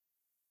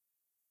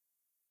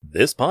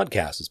This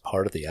podcast is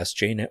part of the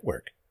SJ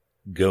Network.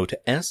 Go to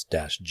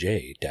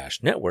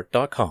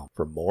s-j-network.com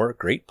for more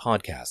great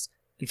podcasts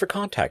and for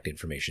contact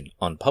information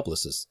on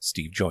publicist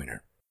Steve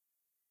Joyner.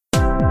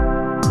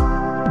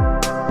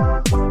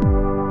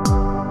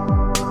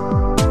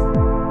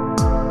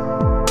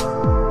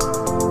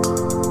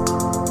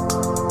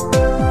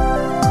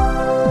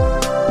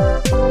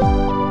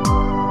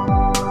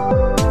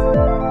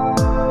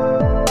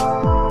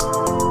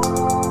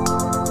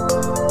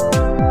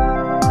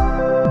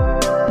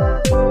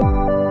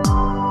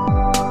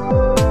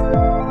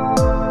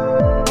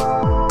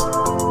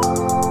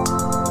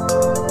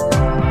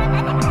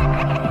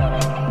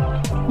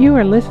 You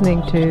are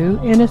listening to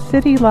In a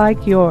City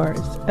Like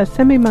Yours, a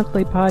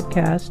semi-monthly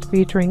podcast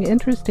featuring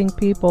interesting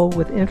people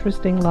with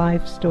interesting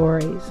life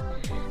stories.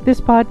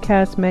 This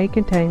podcast may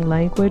contain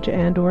language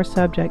and/or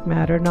subject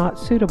matter not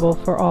suitable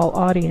for all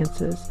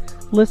audiences.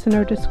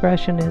 Listener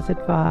discretion is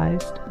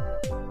advised.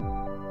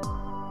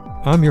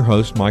 I'm your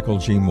host, Michael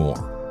G.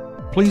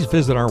 Moore. Please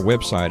visit our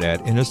website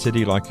at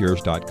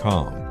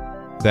inacityLikeYours.com.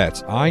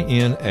 That's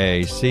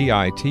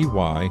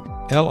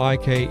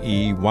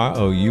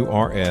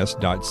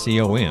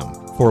INACITYLIKEYOURS.com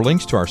for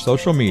links to our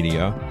social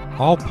media,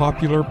 all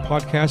popular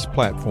podcast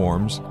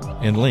platforms,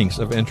 and links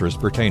of interest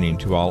pertaining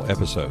to all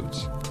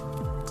episodes.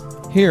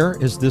 Here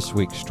is this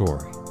week's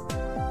story.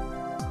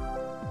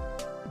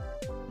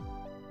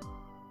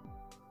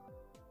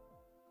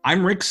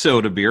 I'm Rick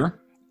Sodebeer,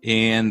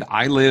 and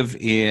I live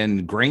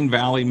in Grain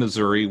Valley,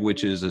 Missouri,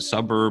 which is a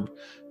suburb,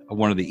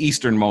 one of the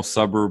easternmost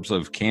suburbs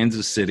of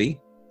Kansas City.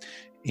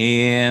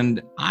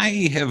 And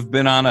I have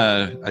been on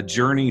a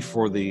journey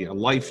a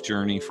life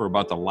journey for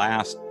about the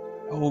last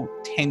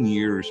 10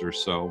 years or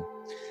so.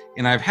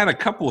 And I've had a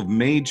couple of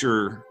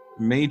major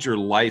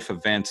life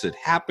events that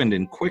happened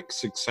in quick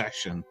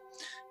succession.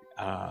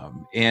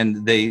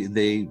 And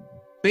they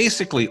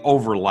basically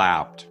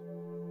overlapped.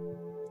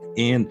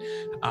 And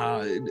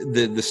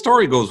the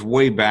story goes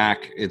way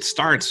back. It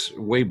starts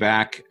way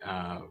back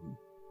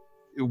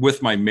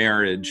with my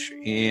marriage.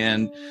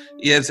 And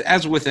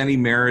as with any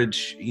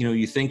marriage,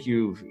 you think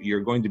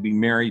you're going to be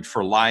married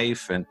for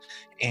life,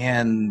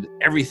 and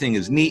everything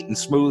is neat and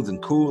smooth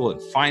and cool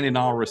and fine in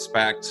all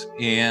respects.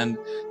 And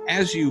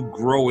as you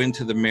grow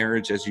into the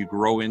marriage, as you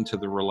grow into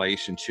the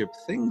relationship,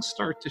 things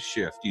start to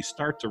shift. You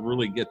start to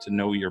really get to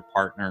know your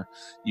partner.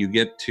 You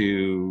get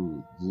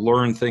to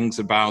learn things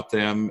about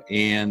them.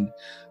 And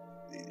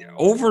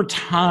over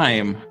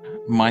time,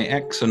 my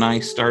ex and I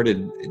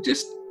started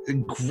just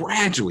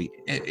gradually,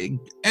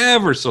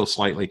 ever so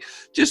slightly,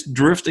 just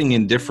drifting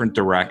in different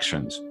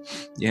directions.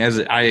 As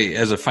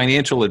a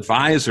financial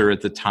advisor at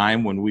the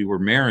time when we were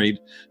married,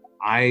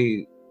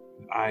 I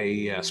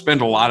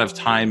spent a lot of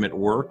time at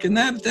work, and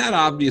that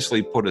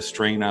obviously put a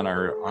strain on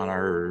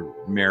our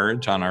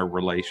marriage, on our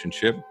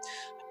relationship.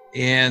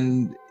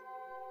 And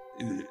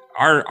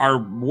our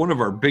one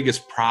of our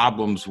biggest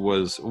problems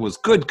was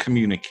good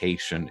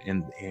communication,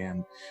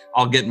 and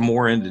I'll get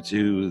more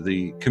into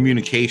the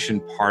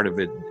communication part of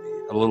it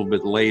a little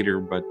bit later.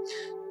 But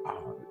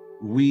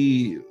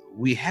we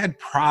had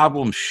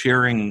problems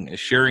sharing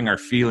our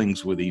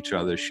feelings with each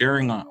other,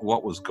 sharing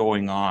what was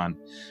going on,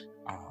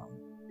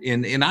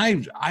 and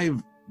I've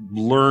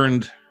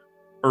learned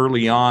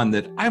early on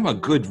that I'm a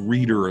good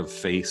reader of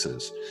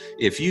faces.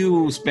 If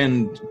you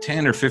spend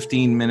 10 or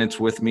 15 minutes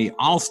with me,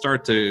 I'll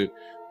start to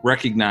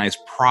recognize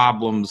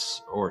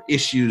problems or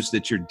issues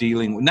that you're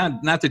dealing with.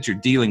 Not that you're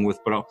dealing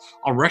with, but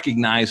I'll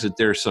recognize that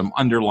there's some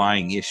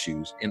underlying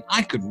issues. And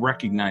I could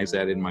recognize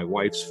that in my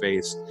wife's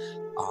face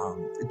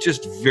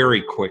just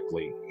very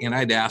quickly. And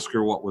I'd ask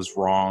her what was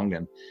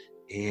wrong,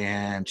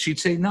 and she'd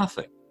say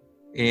nothing.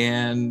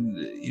 And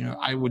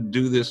I would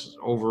do this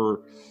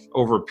over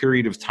a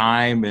period of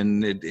time,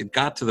 and it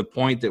got to the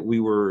point that we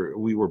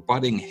were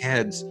butting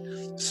heads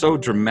so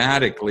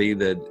dramatically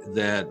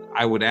that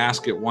I would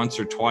ask it once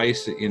or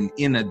twice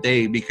in a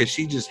day, because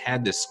she just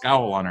had this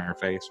scowl on her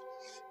face,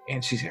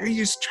 and she said, "Are you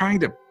just trying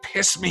to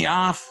piss me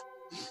off?"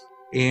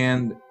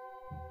 And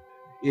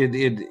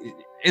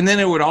and then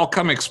it would all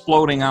come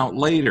exploding out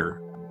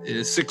later,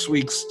 6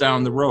 weeks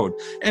down the road.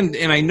 And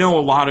I know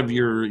a lot of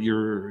your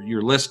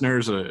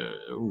listeners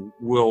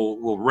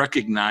will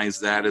recognize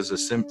that as a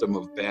symptom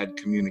of bad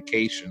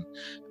communication.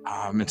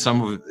 And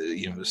some of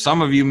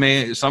them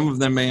may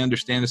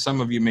understand it, some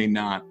of you may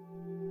not.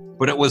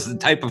 But it was the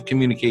type of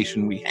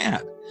communication we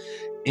had.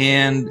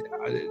 And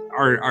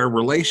our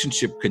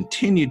relationship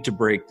continued to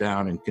break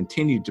down and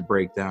continued to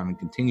break down and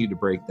continued to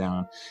break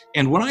down.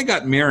 And when I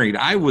got married,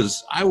 I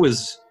was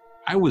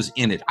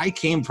in it. I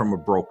came from a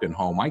broken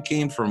home. I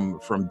came from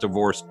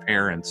divorced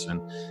parents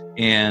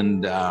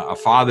and a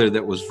father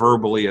that was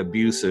verbally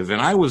abusive.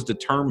 And I was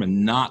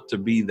determined not to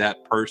be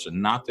that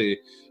person, not to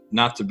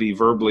be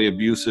verbally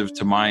abusive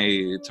to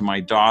my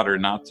daughter,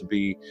 not to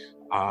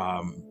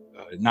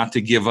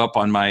give up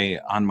on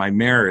my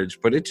marriage.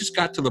 But it just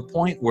got to the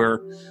point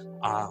where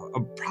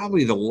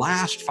probably the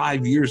last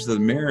 5 years of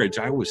the marriage,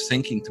 I was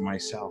thinking to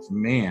myself,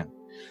 man,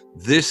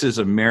 this is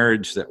a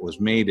marriage that was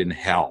made in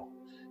hell.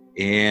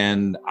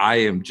 And I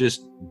am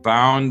just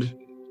bound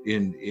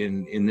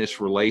in this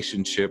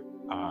relationship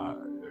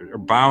are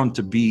bound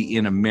to be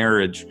in a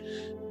marriage,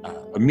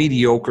 a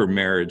mediocre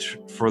marriage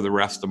for the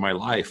rest of my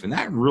life. And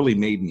that really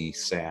made me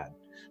sad.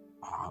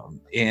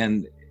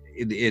 And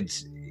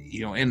it's,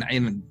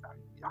 and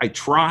I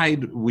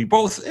tried, we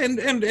both, and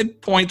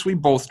at points we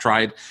both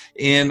tried.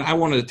 And I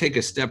wanted to take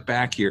a step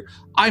back here.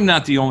 I'm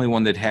not the only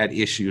one that had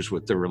issues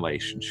with the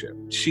relationship.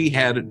 She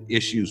had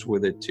issues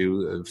with it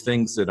too, of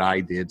things that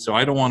I did. So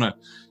I don't want to,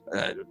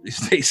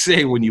 they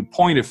say when you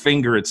point a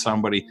finger at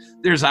somebody,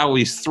 there's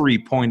always three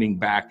pointing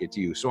back at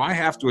you. So I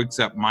have to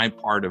accept my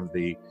part of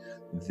the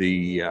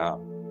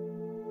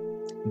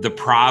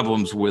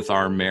problems with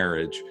our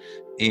marriage.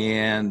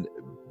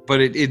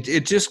 But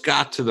it just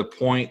got to the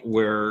point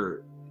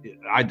where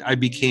I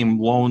became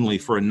lonely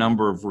for a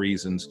number of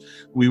reasons.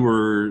 We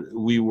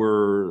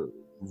were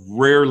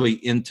rarely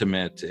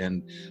intimate,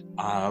 and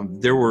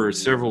there were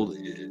several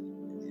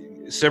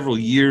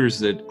years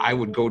that I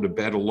would go to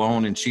bed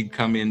alone and she'd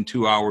come in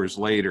 2 hours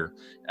later.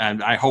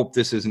 And I hope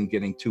this isn't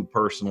getting too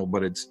personal,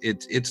 but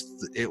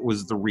it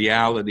was the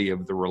reality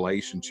of the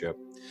relationship.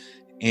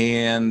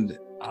 And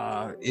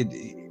I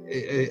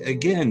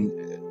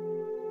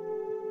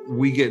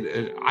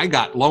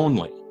got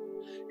lonely,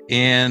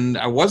 and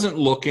I wasn't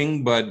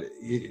looking, but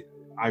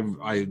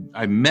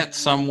I met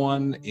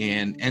someone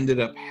and ended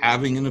up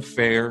having an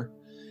affair.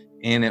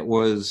 And it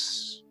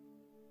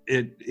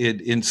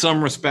in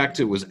some respects,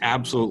 it was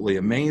absolutely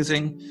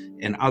amazing.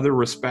 In other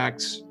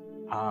respects,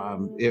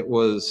 it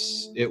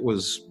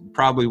was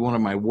probably one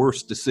of my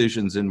worst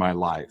decisions in my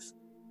life.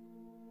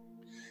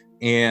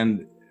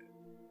 And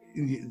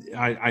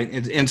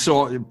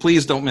so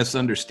please don't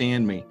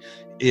misunderstand me.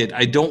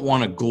 I don't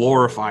want to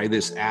glorify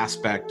this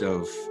aspect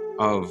of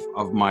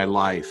my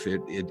life.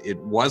 It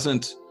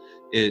wasn't.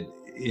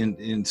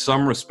 In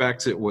some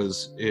respects, it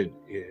was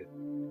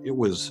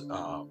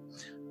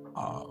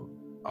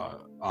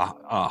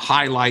a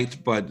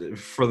highlight, but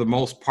for the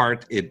most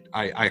part,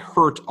 I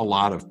hurt a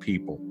lot of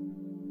people,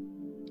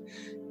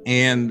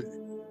 and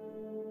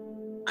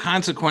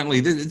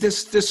consequently,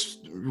 this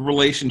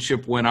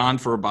relationship went on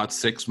for about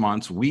 6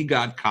 months. We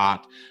got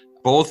caught.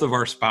 Both of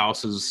our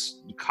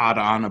spouses caught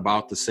on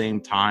about the same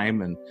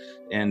time,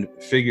 and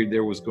figured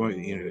there was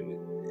going,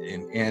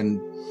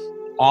 and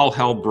all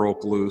hell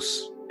broke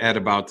loose at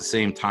about the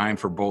same time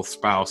for both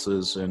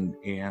spouses, and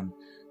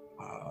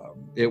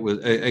it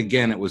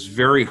was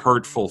very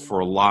hurtful for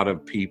a lot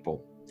of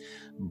people.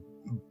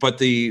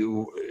 But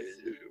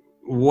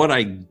what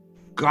I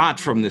got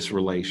from this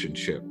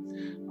relationship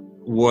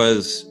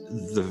was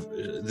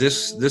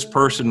this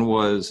person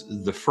was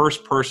the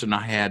first person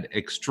I had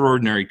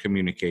extraordinary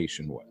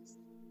communication with.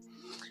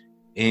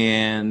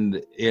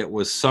 And it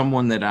was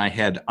someone that I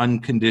had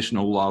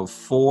unconditional love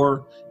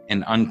for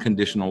and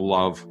unconditional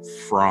love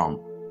from.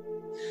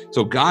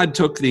 So God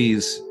took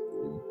this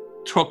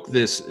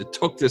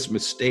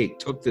mistake,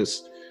 took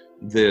this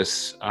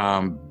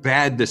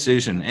bad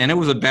decision, and it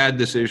was a bad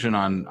decision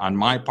on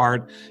my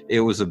part.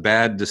 It was a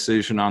bad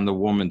decision on the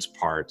woman's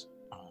part,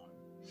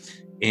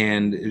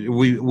 and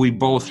we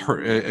both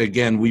hurt.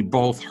 Again, we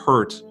both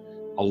hurt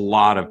a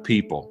lot of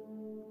people.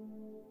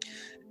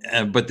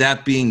 But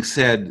that being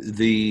said,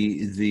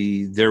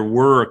 there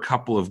were a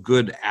couple of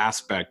good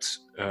aspects,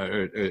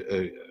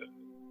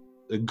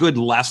 good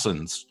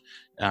lessons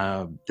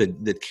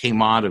that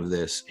came out of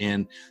this,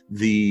 and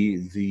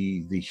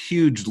the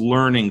huge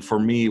learning for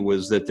me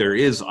was that there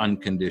is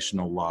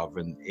unconditional love,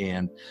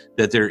 and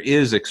that there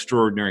is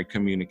extraordinary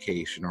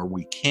communication, or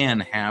we can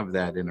have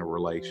that in a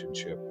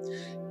relationship.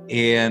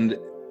 And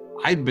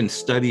I'd been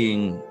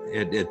studying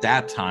at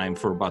that time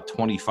for about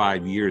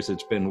 25 years.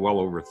 It's been well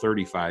over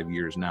 35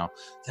 years now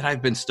that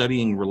I've been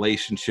studying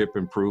relationship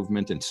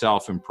improvement and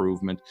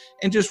self-improvement,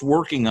 and just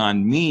working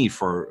on me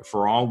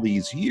for all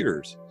these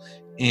years.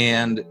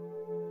 And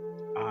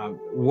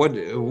what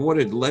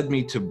it led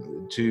me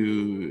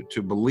to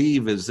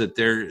believe is that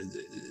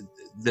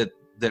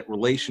that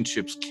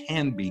relationships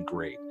can be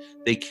great.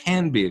 They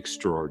can be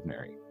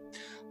extraordinary.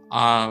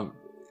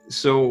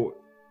 So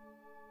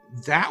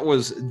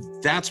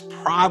that's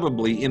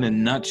probably, in a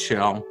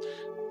nutshell,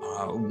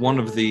 one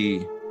of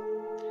the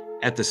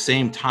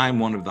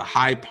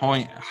high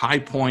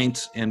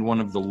points and one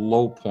of the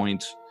low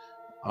points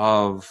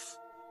of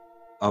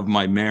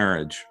my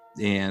marriage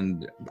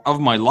and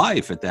of my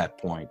life at that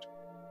point.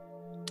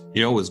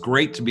 It was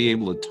great to be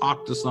able to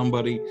talk to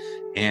somebody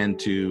and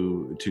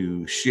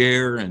to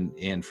share,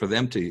 and for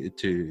them to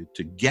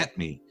get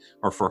me,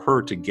 or for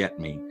her to get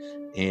me,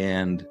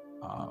 and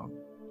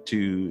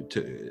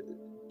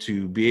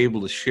to be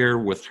able to share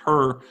with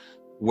her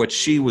what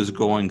she was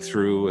going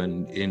through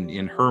and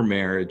in her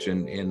marriage,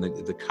 and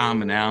the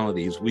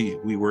commonalities.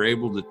 We were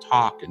able to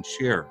talk and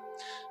share.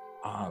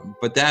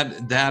 But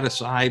that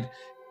aside,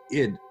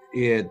 it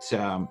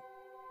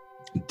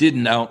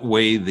didn't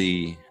outweigh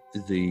the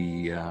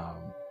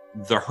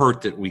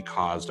hurt that we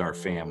caused our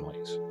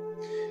families.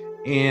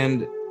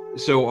 And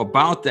so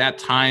about that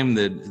time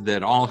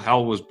that all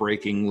hell was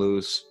breaking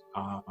loose,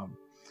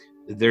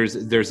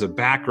 there's a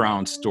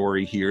background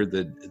story here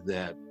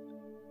that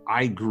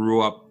I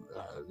grew up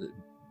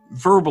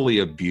verbally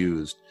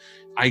abused.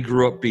 I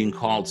grew up being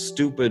called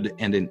stupid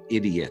and an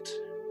idiot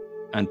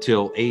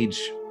until age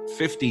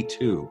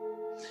 52.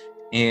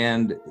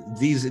 And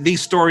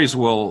these stories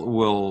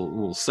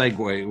will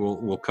segue,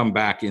 will come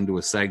back into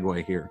a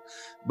segue here.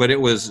 But it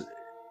was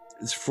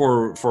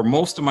for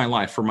most of my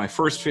life, for my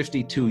first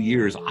 52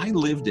 years, I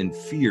lived in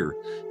fear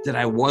that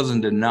I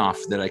wasn't enough,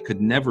 that I could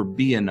never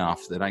be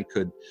enough, that I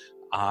could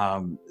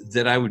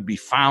that I would be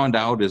found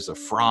out as a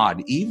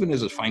fraud, even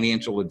as a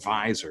financial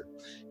advisor.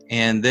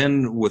 And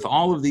then with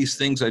all of these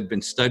things I'd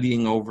been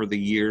studying over the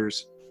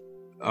years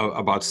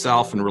about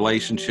self and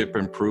relationship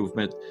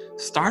improvement,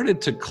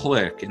 started to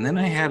click. And then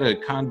I had a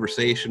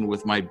conversation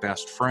with my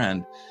best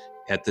friend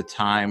at the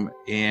time,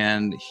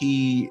 and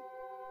he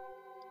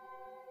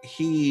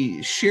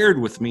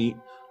shared with me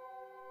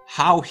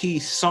how he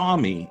saw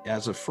me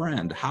as a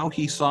friend, how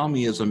he saw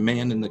me as a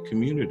man in the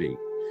community.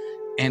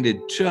 And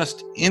it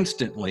just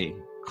instantly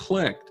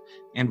clicked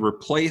and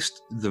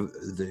replaced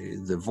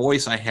the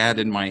voice I had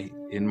in my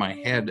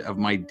head of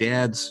my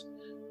dad's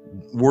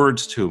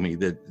words to me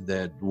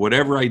that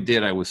whatever I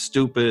did, I was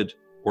stupid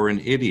or an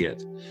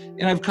idiot.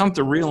 And I've come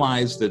to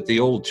realize that the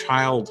old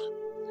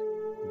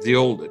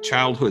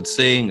childhood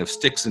saying of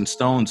sticks and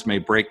stones may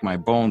break my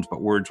bones,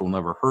 but words will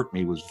never hurt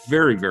me was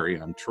very, very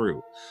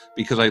untrue,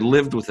 because I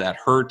lived with that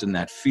hurt and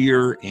that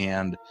fear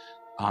and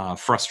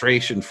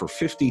frustration for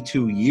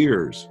 52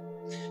 years.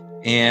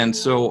 And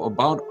so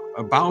about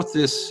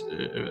the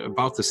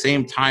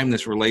same time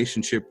this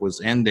relationship was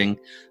ending,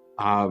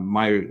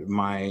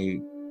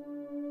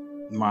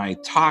 my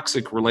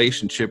toxic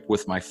relationship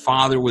with my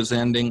father was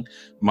ending,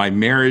 my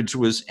marriage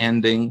was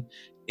ending,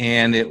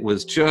 and it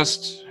was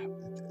the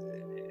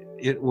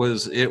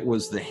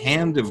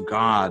hand of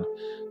God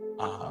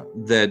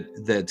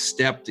that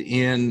stepped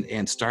in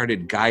and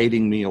started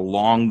guiding me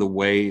along the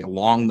way,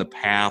 along the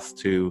path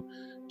to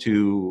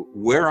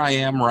where I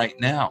am right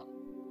now.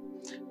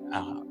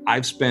 I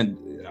spent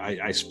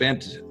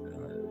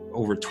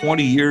over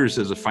 20 years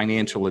as a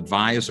financial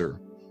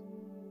advisor,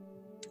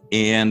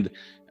 and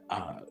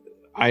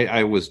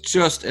I was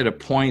just at a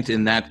point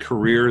in that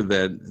career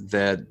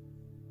that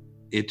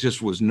it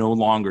just was no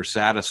longer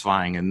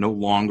satisfying and no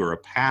longer a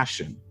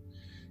passion.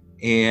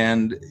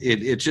 And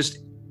it just,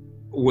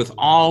 with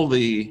all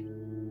the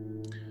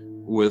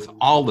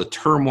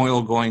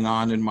turmoil going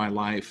on in my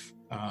life,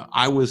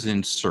 I was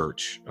in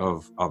search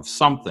of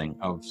something,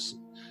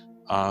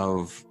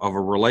 of a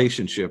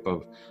relationship,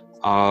 of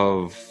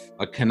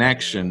a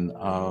connection,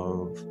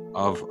 of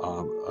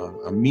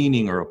a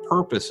meaning or a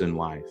purpose in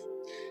life.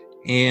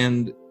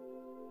 And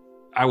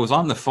I was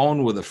on the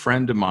phone with a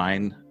friend of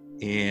mine,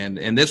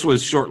 and this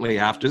was shortly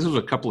after, this was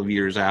a couple of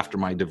years after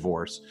my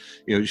divorce.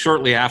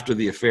 Shortly after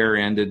the affair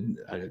ended,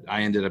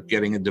 I ended up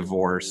getting a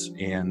divorce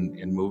and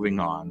moving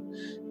on.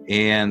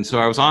 And so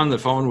I was on the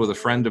phone with a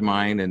friend of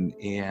mine and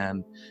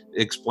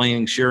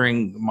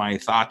sharing my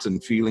thoughts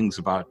and feelings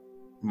about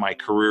my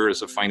career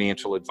as a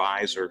financial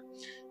advisor.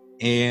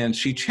 And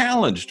she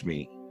challenged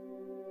me,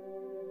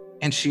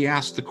 and she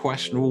asked the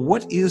question, well,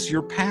 what is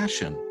your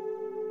passion?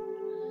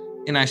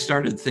 And I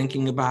started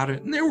thinking about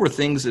it, and there were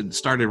things that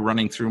started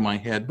running through my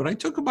head, but I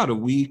took about a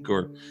week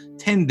or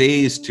 10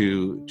 days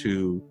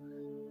to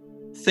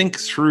think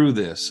through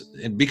this,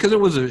 because it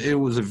was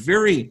a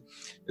very,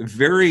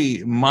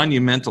 very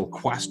monumental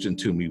question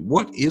to me.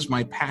 What is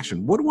my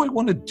passion? What do I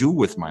want to do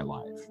with my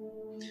life?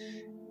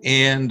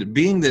 And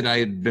being that I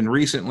had been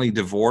recently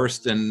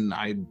divorced and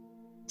I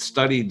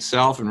studied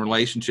self and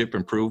relationship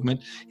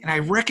improvement, and I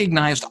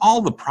recognized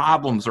all the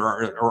problems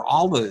or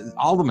all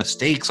the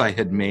mistakes I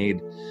had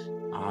made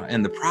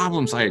and the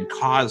problems I had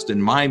caused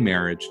in my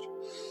marriage,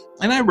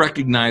 and I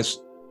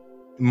recognized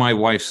my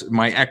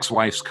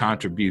ex-wife's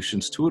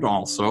contributions to it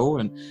also,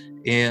 and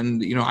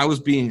I was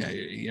being,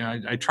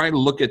 I try to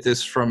look at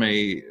this from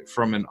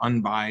an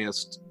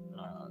unbiased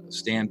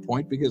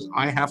standpoint, because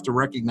I have to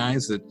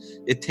recognize that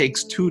it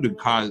takes two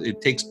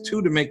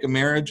to make a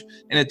marriage,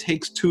 and it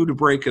takes two to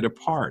break it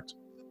apart.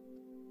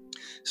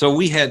 So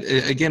we had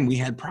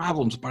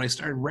problems, but I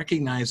started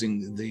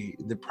recognizing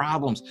the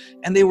problems,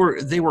 and they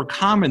were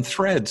common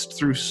threads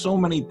through so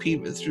many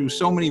people, through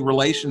so many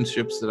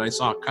relationships that I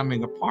saw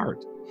coming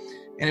apart.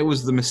 And it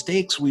was the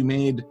mistakes we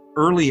made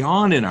early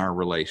on in our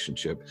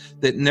relationship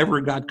that never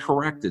got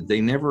corrected.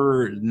 They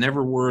never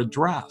were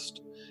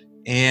addressed.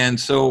 And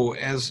so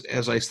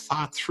as I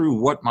thought through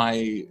what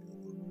my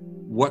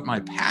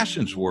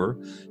passions were,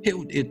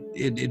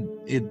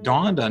 it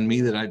dawned on me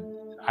that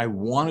I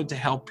wanted to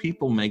help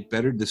people make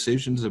better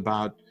decisions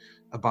about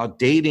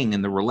dating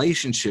and the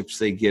relationships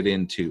they get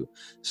into,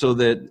 so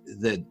that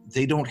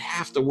they don't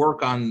have to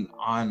work on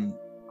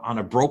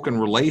a broken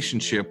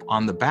relationship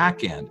on the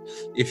back end.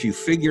 If you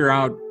figure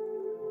out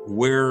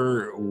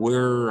where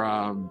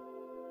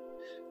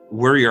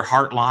your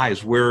heart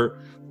lies, where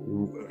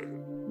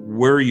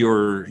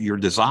your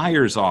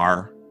desires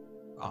are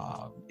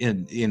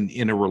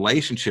in a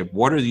relationship,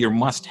 what are your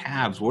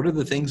must-haves? What are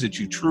the things that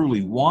you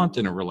truly want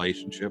in a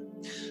relationship?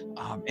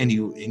 And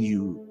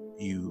you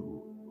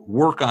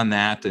work on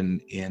that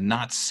and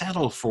not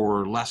settle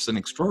for less than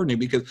extraordinary,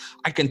 because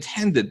I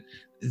contended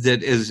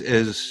that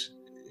as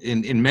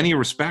in many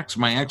respects,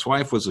 my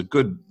ex-wife was a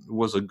good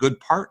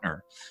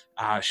partner.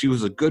 She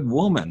was a good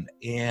woman,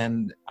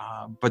 and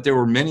but there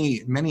were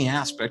many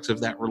aspects of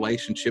that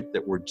relationship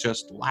that were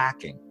just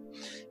lacking,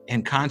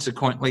 and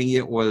consequently,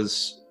 it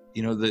was,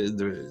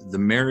 the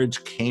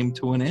marriage came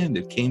to an end.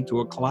 It came to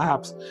a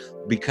collapse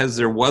because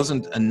there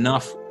wasn't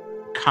enough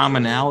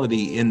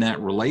commonality in that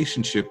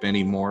relationship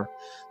anymore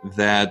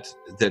that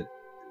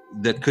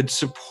could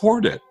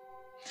support it.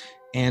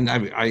 And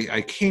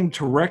I came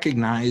to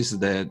recognize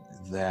that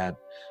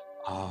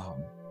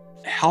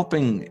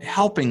helping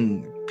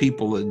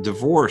people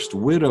divorced,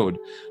 widowed,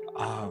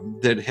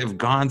 that have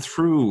gone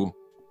through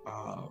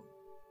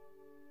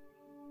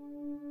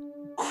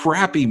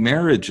crappy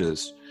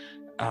marriages,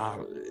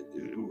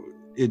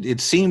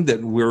 it seemed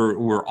that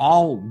we're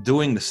all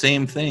doing the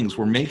same things.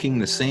 We're making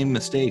the same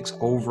mistakes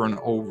over and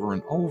over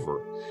and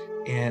over.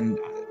 And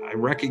I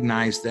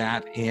recognized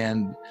that.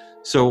 And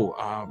so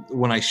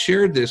when I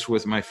shared this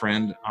with my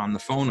friend on the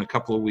phone a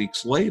couple of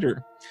weeks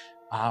later,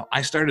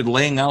 I started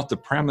laying out the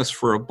premise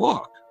for a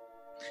book.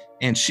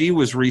 And she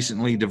was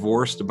recently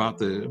divorced about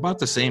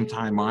the same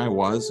time I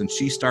was, and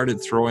she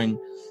started throwing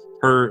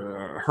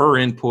her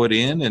input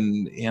in,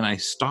 and I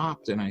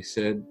stopped and I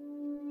said,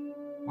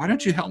 "Why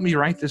don't you help me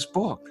write this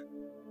book?"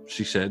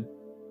 She said,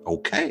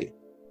 "Okay."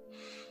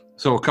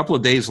 So a couple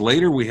of days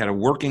later, we had a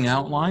working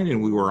outline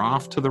and we were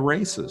off to the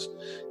races.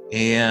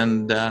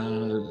 And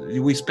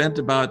we spent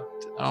about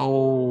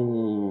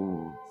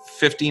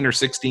 15 or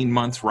 16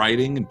 months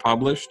writing and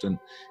published, and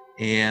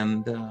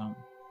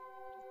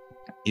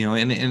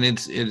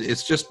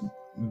it's just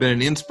been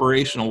an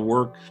inspirational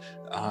work,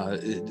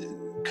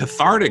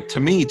 cathartic to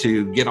me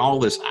to get all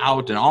this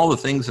out and all the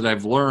things that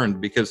I've learned,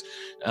 because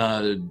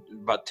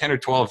about 10 or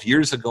 12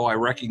 years ago, I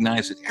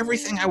recognized that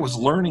everything I was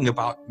learning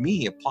about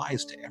me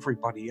applies to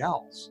everybody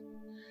else.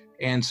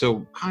 And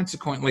so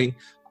consequently,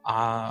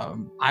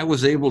 I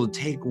was able to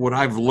take what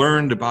I've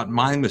learned about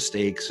my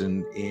mistakes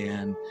and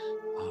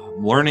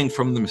learning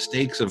from the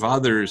mistakes of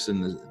others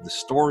and the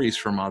stories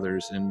from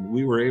others. And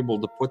we were able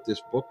to put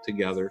this book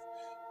together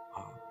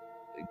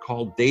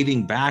called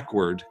Dating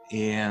Backward.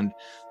 And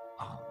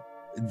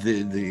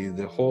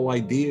the whole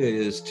idea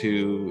is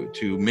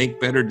to make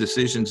better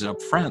decisions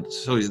up front,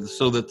 so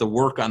that the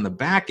work on the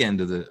back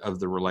end of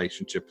the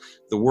relationship,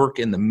 the work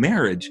in the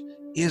marriage,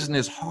 isn't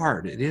as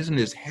hard. It isn't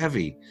as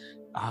heavy,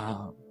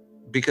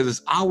 because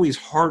it's always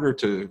harder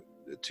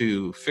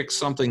to fix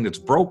something that's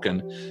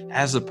broken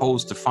as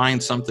opposed to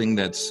find something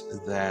that's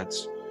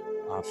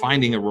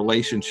finding a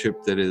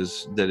relationship that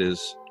is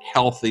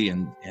healthy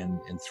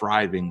and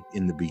thriving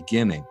in the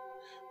beginning.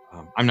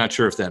 I'm not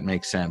sure if that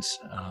makes sense.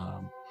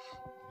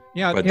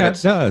 Yeah, it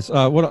does.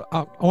 What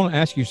I want to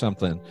ask you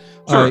something.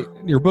 Sure.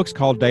 Your book's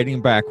called Dating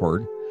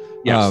Backward.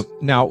 Yes.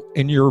 Now,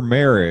 in your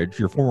marriage,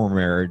 your former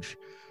marriage,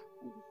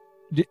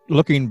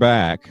 looking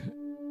back,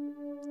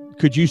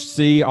 could you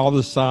see all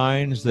the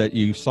signs that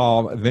you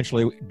saw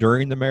eventually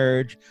during the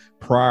marriage,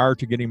 prior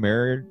to getting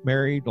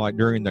married, like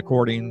during the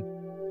courting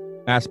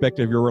aspect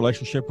of your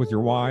relationship with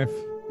your wife?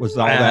 Was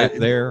all that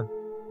there?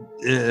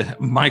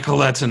 Michael,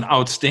 that's an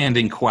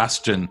outstanding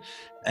question.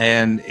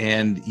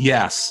 And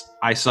yes,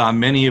 I saw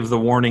many of the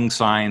warning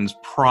signs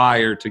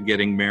prior to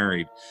getting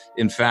married.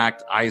 In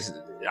fact,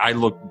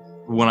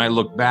 when I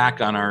look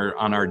back on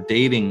our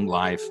dating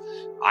life,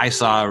 I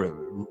saw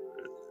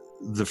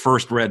the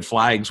first red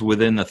flags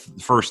within the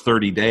first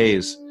 30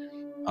 days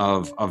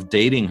of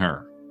dating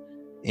her.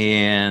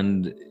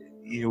 And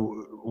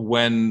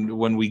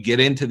when we get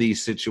into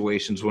these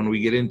situations, when we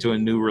get into a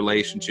new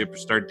relationship,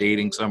 start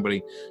dating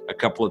somebody a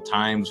couple of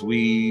times,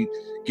 we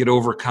get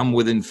overcome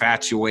with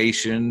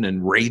infatuation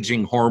and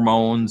raging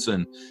hormones,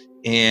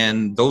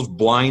 and those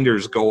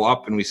blinders go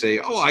up, and we say,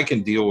 "Oh, I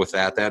can deal with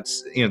that.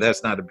 That's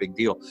not a big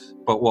deal."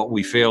 But what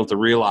we fail to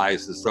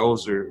realize is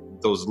those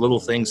little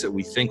things that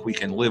we think we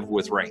can live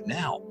with right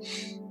now,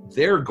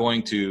 they're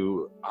going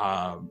to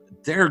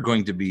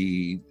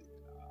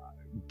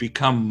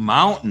become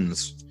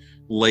mountains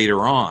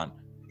later on.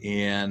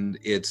 And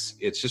it's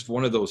just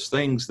one of those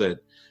things that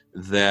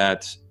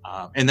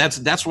and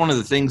that's one of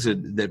the things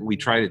that we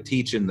try to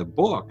teach in the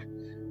book,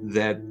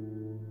 that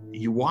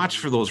you watch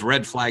for those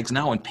red flags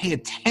now and pay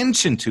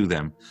attention to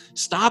them.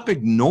 Stop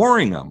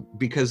ignoring them,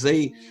 because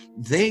they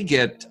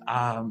get,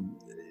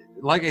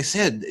 like I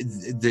said,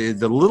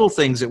 the little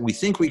things that we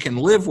think we can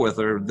live with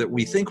or that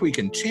we think we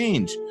can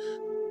change.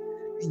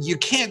 You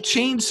can't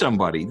change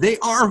somebody. They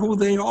are who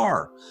they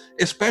are,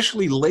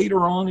 especially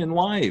later on in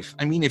life.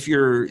 I mean, if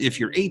you're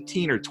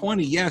 18 or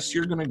 20, yes,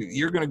 you're going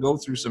to go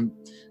through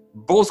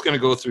both going to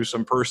go through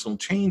some personal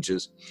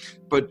changes.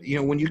 But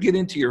when you get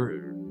into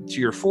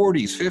your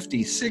 40s,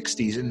 50s,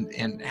 60s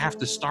and have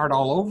to start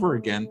all over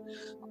again,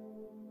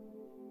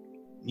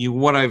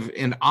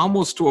 and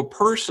almost to a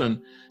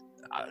person,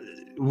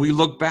 we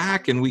look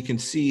back and we can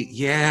see,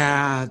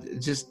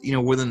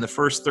 within the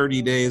first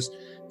 30 days,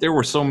 there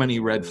were so many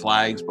red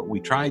flags, but we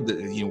tried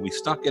we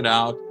stuck it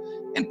out,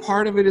 And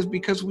part of it is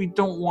because we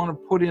don't want to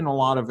put in a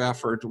lot of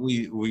effort.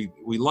 We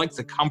like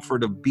the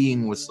comfort of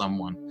being with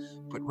someone,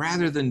 but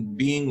rather than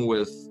being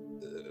with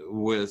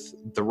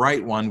the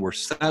right one, we're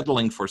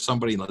settling for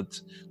somebody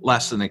that's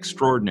less than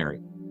extraordinary.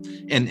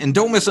 And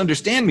don't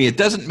misunderstand me, it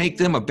doesn't make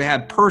them a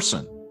bad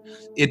person.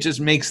 It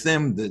just makes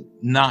them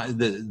not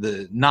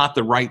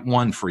the right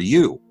one for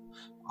you.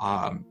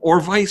 Or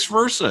vice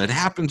versa. It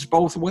happens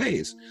both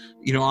ways.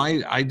 You know,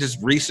 I just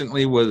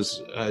recently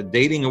was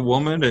dating a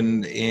woman,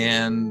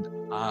 and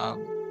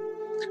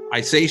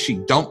I say she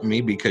dumped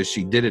me because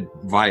she did it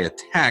via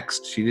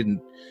text. She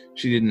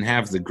didn't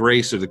have the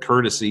grace or the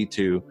courtesy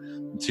to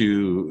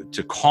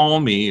call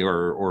me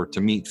or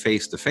to meet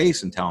face to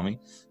face and tell me.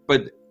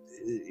 But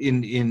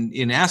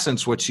in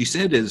essence, what she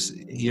said is,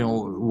 you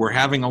know, we're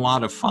having a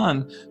lot of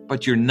fun,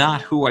 but you're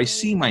not who I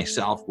see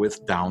myself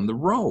with down the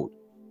road.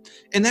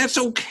 And that's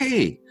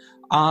okay.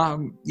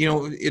 You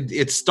know,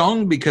 it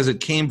stung because it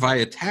came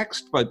via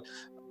text, but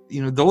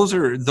you know, those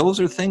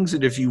are things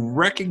that if you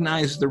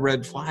recognize the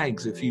red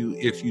flags, if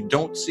you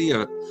don't see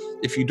a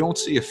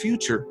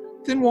future,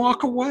 then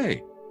walk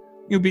away.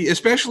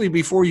 Especially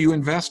before you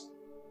invest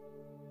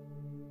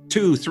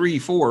 2, 3,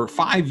 4,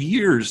 5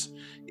 years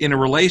in a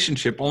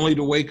relationship, only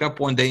to wake up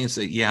one day and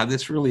say, yeah,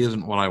 this really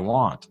isn't what I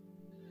want.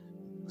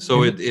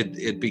 So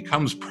it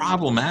becomes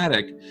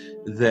problematic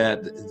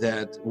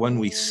that when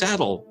we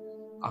settle,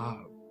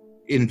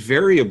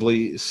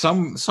 invariably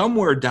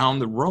somewhere down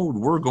the road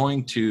we're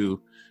going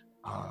to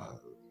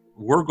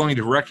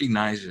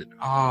recognize it.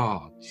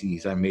 Oh,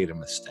 geez, I made a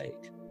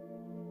mistake.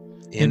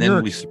 And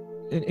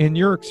in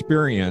your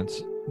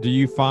experience, do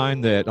you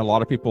find that a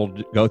lot of people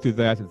go through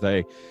that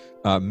they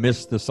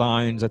miss the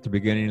signs at the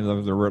beginning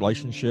of the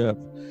relationship?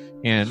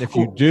 And if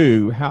you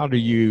do, how do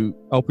you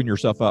open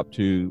yourself up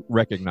to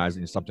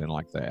recognizing something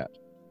like that?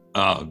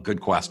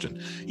 Good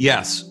question.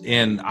 Yes,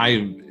 and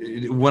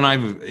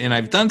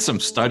I've done some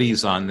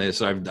studies on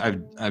this.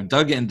 I've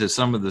dug into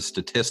some of the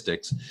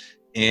statistics,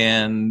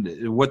 and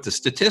what the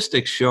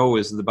statistics show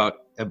is that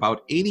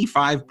about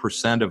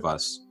 85% of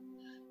us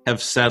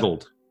have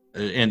settled,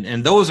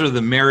 and those are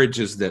the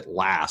marriages that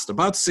last.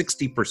 About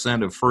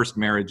 60% of first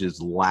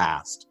marriages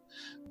last,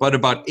 but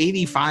about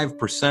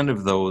 85%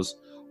 of those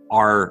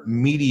are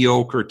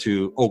mediocre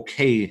to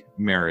okay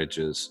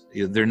marriages.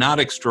 They're not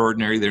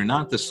extraordinary. They're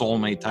not the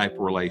soulmate type of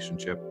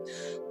relationship.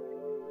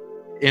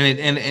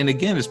 And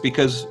again, it's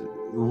because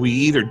we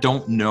either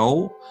don't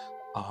know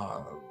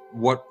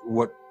what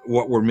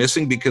we're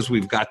missing because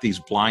we've got these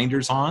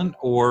blinders on,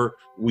 or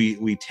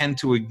we tend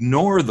to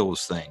ignore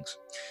those things.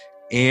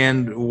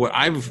 And what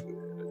I've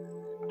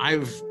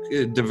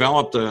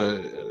developed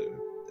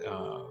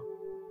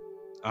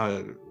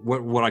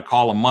what I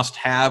call a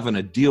must-have and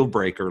a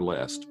deal-breaker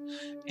list.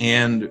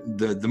 And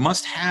the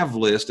must-have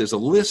list is a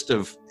list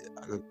of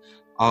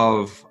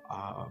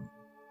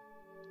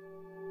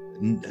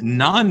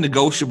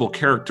non-negotiable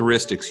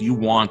characteristics you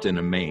want in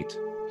a mate.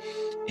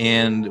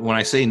 And when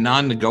I say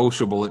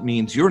non-negotiable, it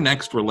means your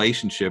next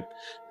relationship,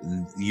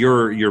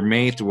 your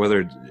mate,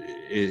 whether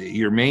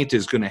your mate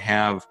is going to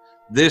have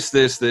this,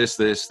 and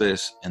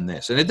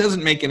this. And it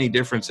doesn't make any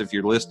difference if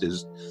your list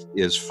is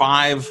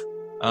 5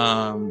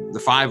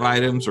 the 5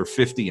 items or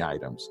 50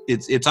 items.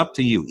 It's up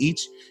to you.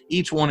 Each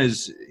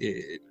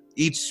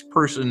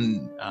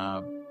person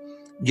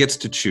gets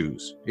to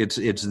choose.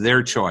 It's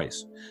their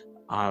choice.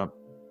 And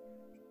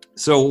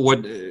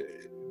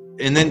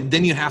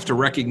then you have to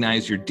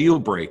recognize your deal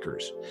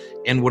breakers.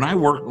 And when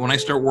I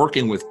start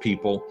working with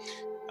people,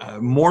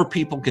 more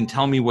people can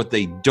tell me what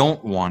they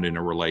don't want in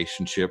a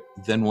relationship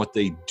than what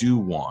they do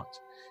want.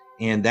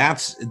 And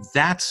that's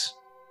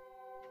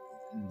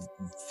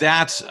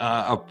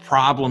a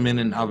problem in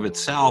and of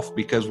itself,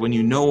 because when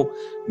you know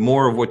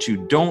more of what you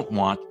don't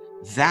want,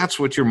 that's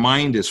what your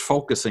mind is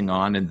focusing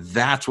on, and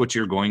that's what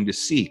you're going to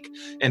seek.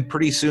 And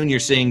pretty soon you're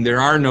saying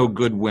there are no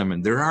good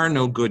women, there are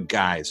no good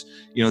guys,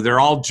 they're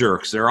all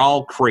jerks, they're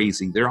all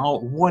crazy, they're all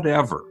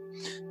whatever.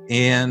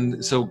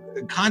 And so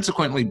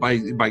consequently,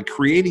 by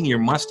creating your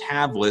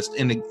must-have list,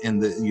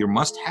 your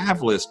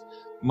must-have list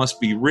must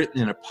be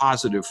written in a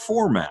positive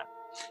format,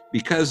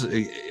 because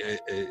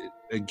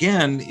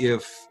again,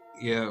 if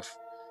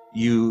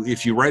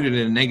you write it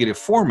in a negative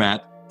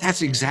format,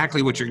 that's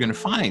exactly what you're going to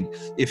find.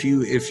 If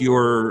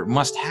your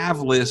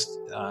must-have list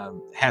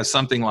has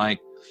something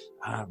like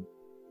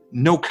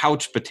no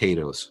couch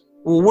potatoes,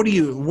 well, what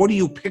do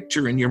you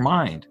picture in your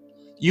mind?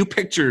 You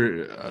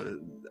picture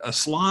a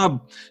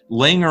slob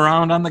laying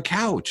around on the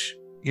couch,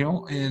 and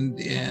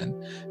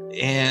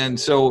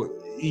so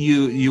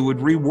you would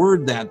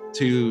reword that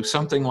to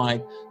something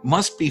like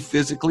must be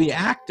physically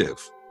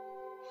active.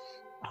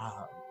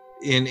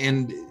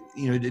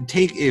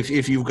 Take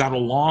if you've got a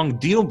long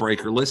deal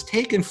breaker list,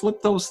 take and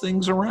flip those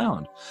things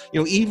around.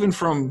 Even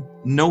from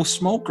no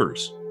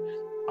smokers,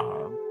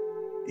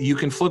 you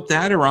can flip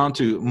that around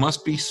to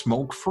must be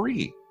smoke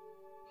free.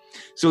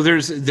 So there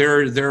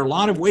are a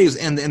lot of ways,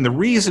 and the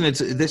reason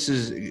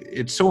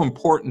it's so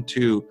important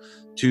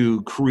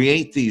to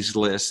create these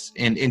lists,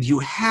 and you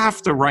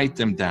have to write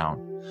them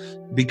down.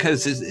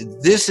 because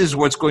this is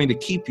what's going to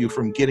keep you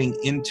from getting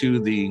into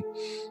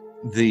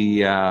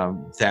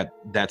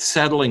that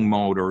settling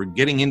mode, or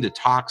getting into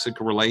toxic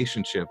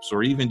relationships,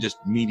 or even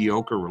just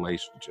mediocre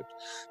relationships.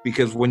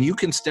 Because when you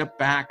can step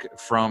back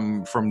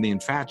from the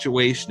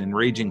infatuation and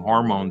raging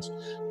hormones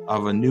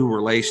of a new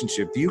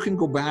relationship, you can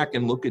go back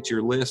and look at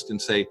your list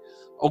and say,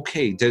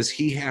 okay, does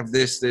he have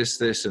this, this,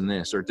 this, and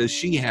this, or does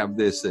she have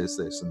this, this,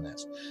 this, and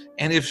this?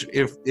 And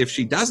if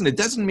she doesn't, it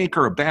doesn't make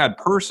her a bad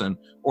person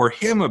or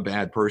him a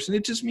bad person.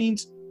 It just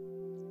means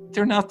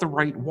they're not the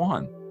right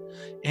one.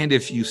 And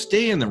if you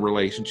stay in the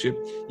relationship,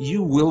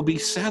 you will be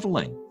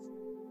settling.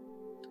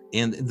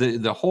 And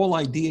the whole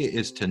idea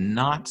is to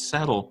not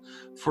settle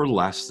for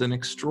less than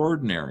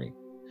extraordinary.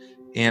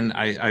 And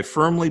I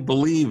firmly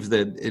believe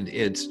that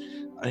it's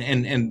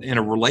in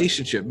a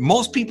relationship,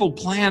 most people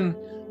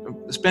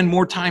spend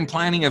more time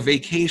planning a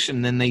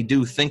vacation than they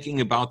do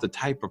thinking about the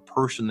type of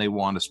person they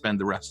want to spend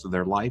the rest of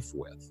their life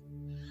with.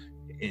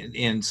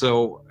 And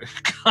so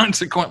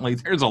consequently,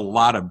 there's a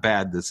lot of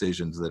bad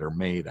decisions that are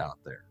made out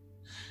there.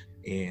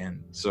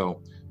 And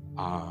so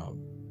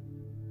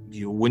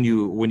when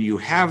you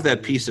have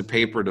that piece of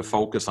paper to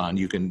focus on,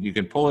 you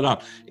can pull it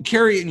up and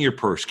carry it in your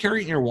purse, carry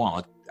it in your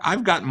wallet.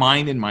 I've got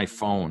mine in my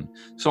phone,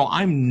 so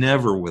I'm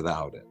never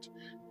without it.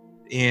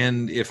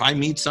 And if I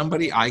meet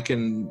somebody, I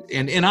can,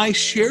 and I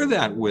share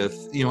that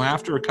with,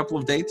 after a couple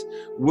of dates,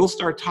 we'll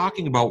start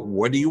talking about,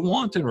 what do you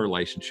want in a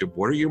relationship?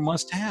 What are your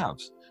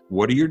must-haves?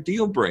 What are your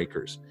deal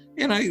breakers?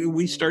 And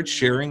we start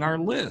sharing our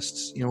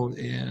lists,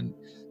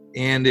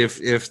 and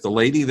if the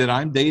lady that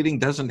I'm dating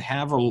doesn't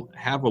have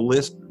a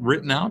list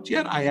written out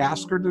yet, I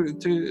ask her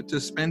to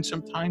spend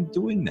some time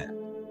doing that.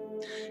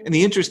 And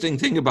the interesting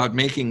thing about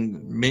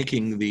making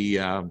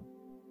a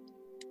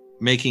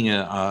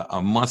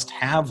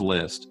must-have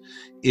list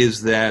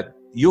is that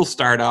you'll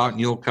start out and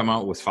you'll come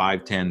out with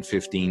 5, 10,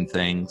 15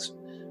 things.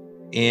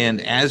 And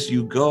as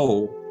you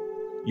go,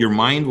 your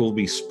mind will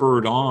be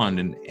spurred on.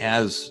 And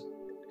as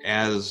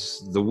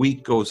the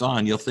week goes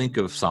on, you'll think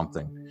of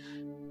something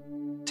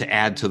to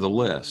add to the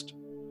list.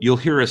 You'll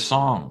hear a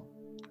song,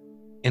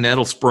 and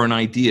that'll spur an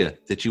idea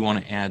that you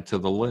want to add to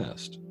the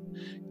list.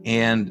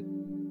 And,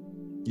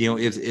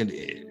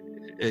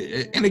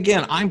 and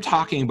again, I'm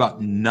talking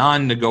about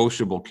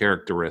non-negotiable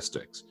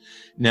characteristics.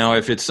 Now,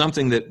 if it's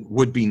something that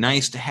would be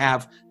nice to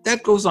have,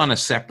 that goes on a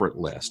separate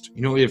list.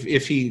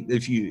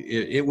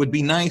 It would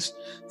be nice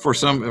for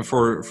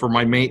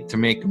my mate to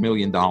make $1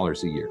 million a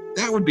year.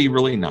 That would be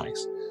really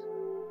nice,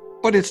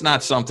 but it's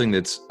not something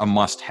that's a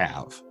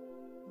must-have.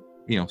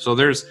 So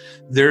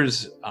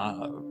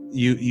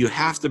you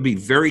have to be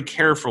very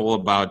careful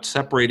about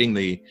separating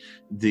the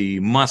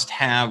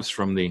must-haves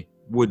from the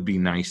would-be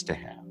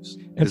nice-to-haves.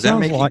 It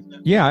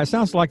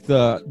sounds like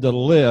the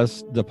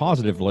list, the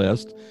positive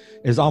list,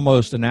 is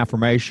almost an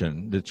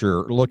affirmation that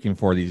you're looking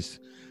for these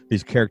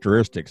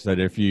characteristics. That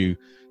if you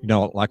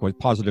like with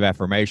positive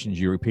affirmations,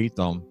 you repeat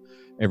them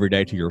every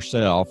day to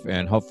yourself,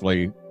 and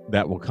hopefully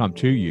that will come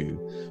to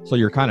you. So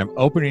you're kind of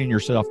opening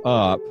yourself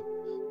up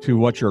to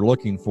what you're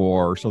looking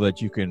for, so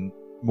that you can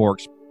more,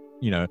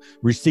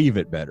 receive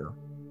it better.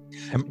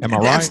 Am I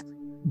right?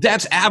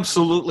 That's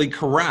absolutely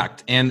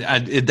correct. And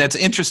that's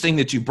interesting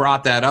that you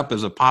brought that up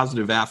as a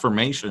positive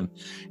affirmation.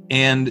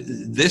 And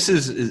this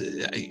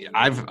is,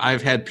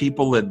 I've had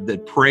people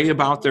that pray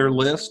about their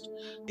list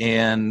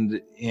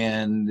and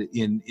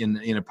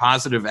in a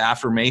positive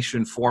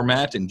affirmation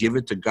format and give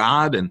it to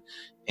God,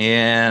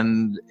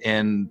 and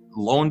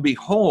lo and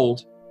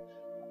behold,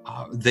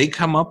 they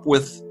come up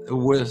with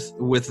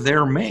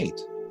their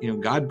mate.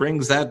 God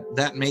brings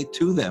that mate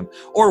to them,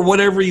 or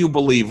whatever you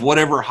believe,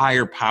 whatever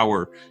higher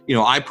power.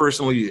 I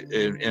personally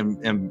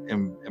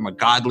am a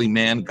godly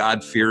man,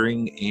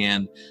 God-fearing,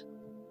 and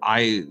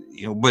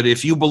but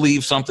if you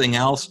believe something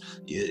else,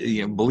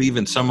 believe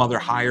in some other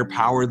higher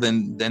power,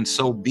 then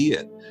so be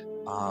it.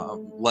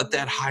 Let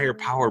that higher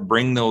power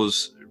bring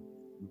those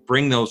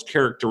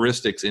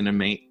characteristics in a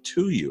mate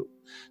to you.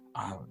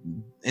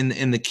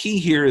 And the key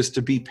here is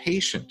to be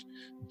patient.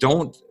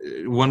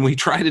 When we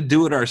try to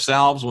do it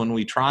ourselves, when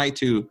we try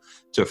to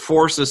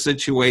force a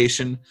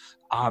situation,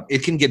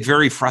 it can get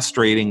very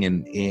frustrating.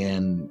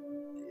 And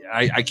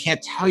I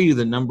can't tell you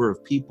the number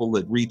of people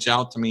that reach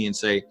out to me and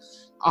say,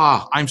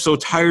 I'm so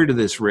tired of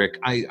this, Rick.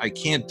 I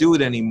can't do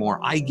it anymore.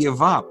 I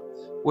give up.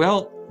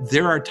 Well,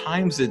 there are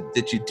times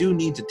that you do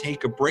need to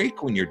take a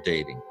break when you're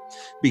dating,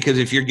 because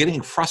if you're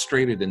getting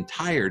frustrated and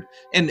tired,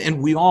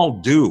 and we all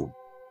do.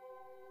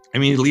 I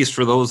mean, at least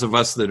for those of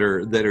us that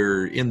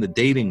are in the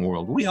dating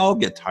world, we all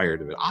get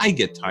tired of it. I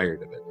get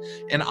tired of it.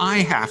 And I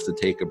have to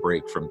take a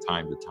break from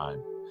time to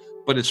time.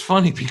 But it's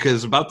funny,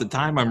 because about the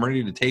time I'm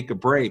ready to take a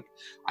break,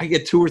 I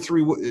get 2 or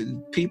 3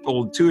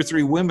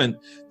 women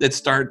that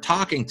start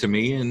talking to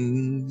me,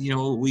 and,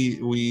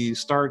 we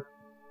start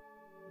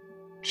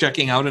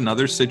checking out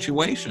another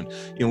situation.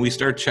 We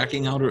start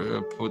checking out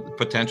a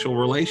potential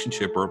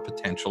relationship or a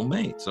potential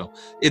mate. So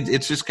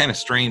it's just kind of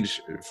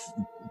strange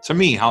to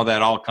me how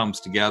that all comes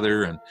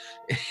together.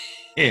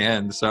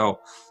 And so,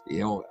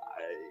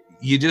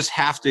 you just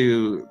have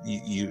to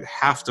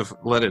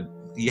let it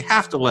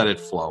let it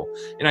flow.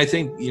 And I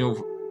think,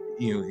 you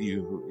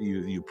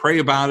pray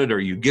about it, or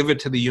you give it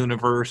to the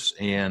universe,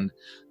 and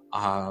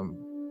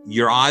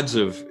your odds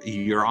of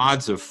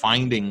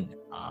finding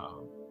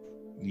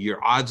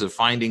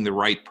the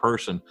right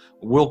person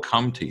will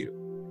come to you.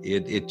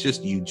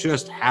 You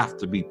just have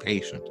to be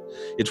patient.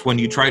 It's when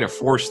you try to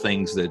force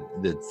things that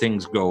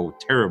things go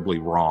terribly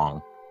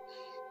wrong.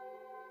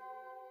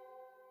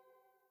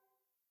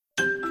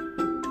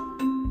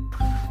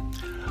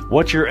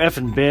 What's Your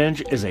Effin'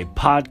 Binge is a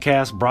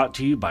podcast brought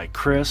to you by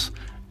Chris,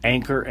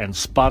 Anchor, and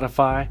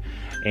Spotify.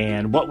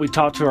 And what we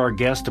talk to our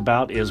guest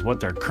about is what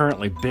they're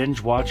currently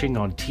binge watching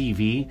on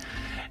TV.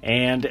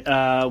 And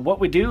what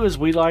we do is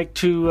we like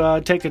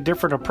to take a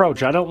different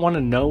approach. I don't want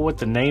to know what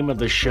the name of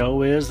the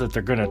show is that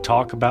they're going to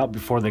talk about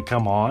before they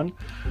come on.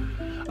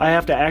 I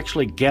have to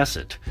actually guess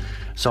it.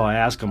 So I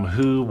ask them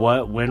who,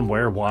 what, when,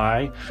 where,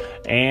 why,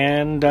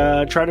 and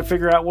try to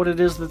figure out what it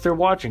is that they're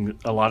watching.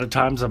 A lot of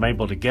times I'm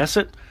able to guess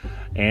it,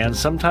 and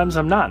sometimes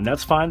I'm not, and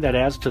that's fine. That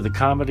adds to the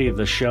comedy of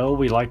the show.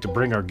 We like to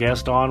bring our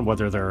guest on,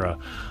 whether they're a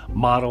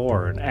model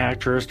or an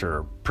actress or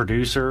a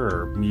producer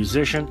or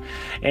musician,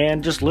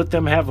 and just let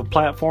them have a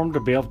platform to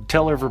be able to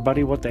tell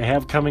everybody what they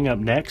have coming up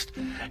next,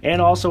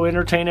 and also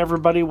entertain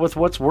everybody with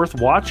what's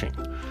worth watching.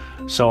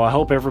 So I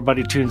hope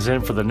everybody tunes in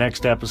for the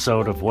next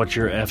episode of What's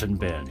Your Effin'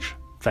 Binge.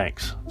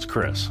 Thanks. It's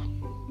Chris.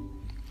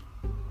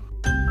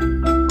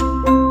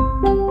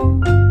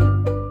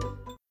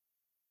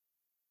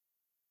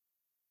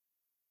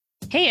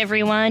 Hey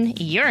everyone,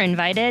 you're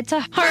invited to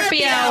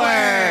Harpy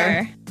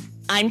Hour!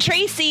 I'm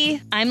Tracy.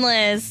 I'm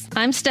Liz.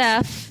 I'm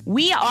Steph.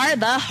 We are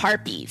the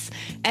Harpies,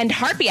 and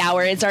Harpy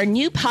Hour is our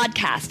new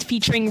podcast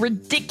featuring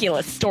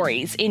ridiculous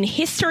stories in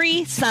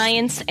history,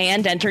 science,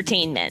 and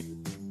entertainment.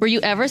 Were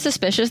you ever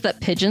suspicious that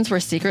pigeons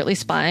were secretly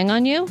spying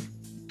on you?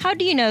 How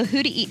do you know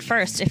who to eat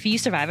first if you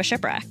survive a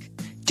shipwreck?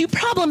 Do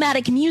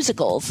problematic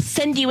musicals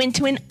send you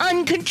into an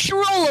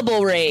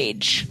uncontrollable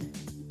rage?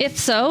 If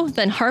so,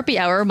 then Harpy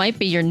Hour might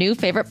be your new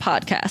favorite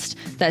podcast.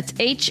 That's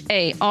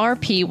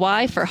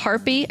HARPY for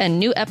Harpy, and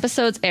new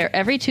episodes air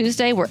every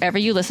Tuesday wherever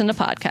you listen to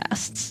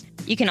podcasts.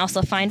 You can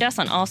also find us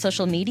on all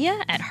social media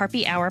at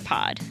Harpy Hour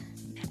Pod.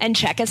 And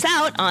check us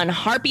out on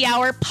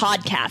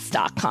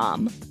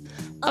harpyhourpodcast.com.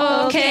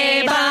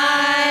 Okay,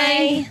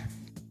 bye!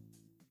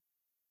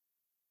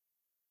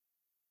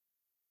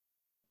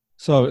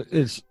 So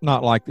it's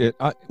not like it.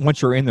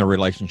 Once you're in the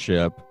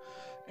relationship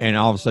and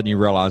all of a sudden you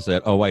realize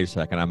that, oh, wait a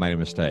second, I made a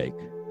mistake.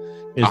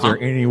 Is there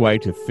any way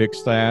to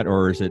fix that,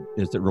 or is it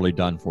really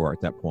done for at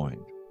that point?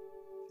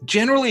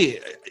 Generally,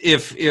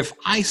 if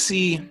I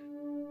see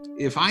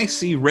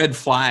red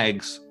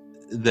flags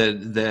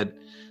that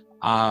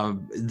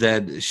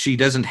she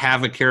doesn't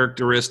have a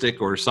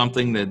characteristic or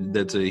something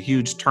that's a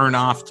huge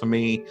turnoff to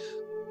me,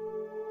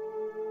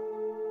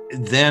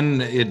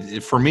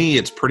 then for me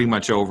it's pretty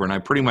much over. And I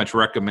pretty much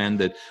recommend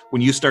that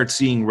when you start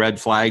seeing red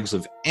flags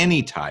of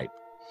any type,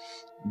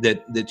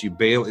 that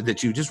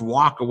you just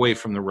walk away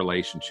from the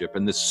relationship,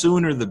 and the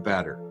sooner the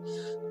better.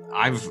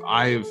 I've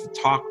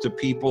talked to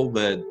people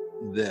that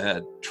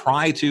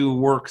try to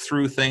work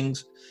through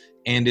things,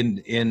 and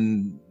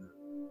in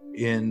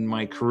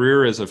my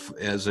career as a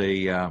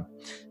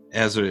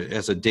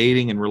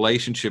dating and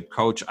relationship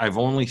coach, I've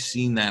only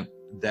seen that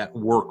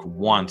work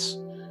once,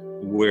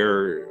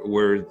 where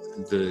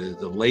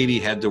the lady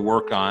had to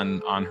work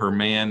on her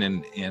man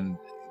and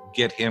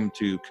get him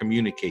to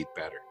communicate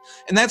better.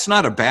 And that's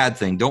not a bad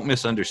thing. Don't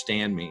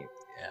misunderstand me.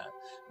 Yeah.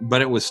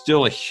 But it was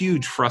still a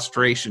huge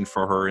frustration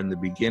for her in the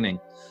beginning.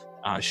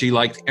 She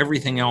liked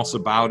everything else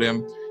about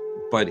him,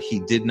 but he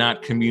did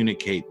not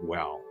communicate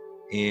well.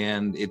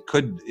 And it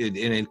could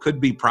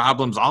be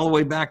problems all the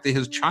way back to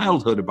his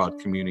childhood about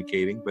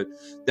communicating, but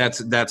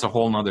that's a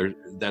whole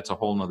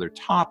nother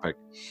topic.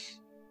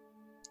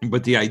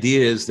 But the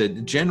idea is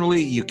that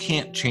generally you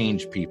can't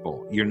change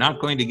people. You're not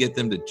going to get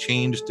them to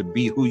change to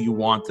be who you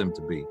want them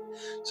to be.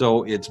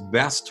 So it's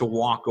best to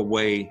walk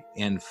away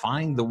and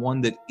find the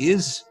one that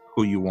is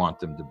who you want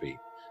them to be.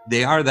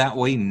 They are that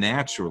way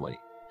naturally.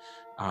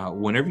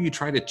 Whenever you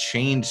try to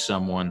change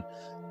someone,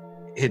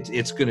 it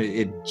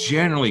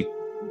generally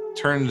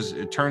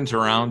turns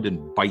around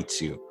and bites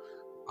you.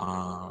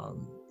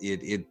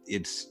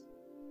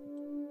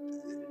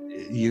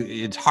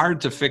 It's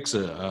hard to fix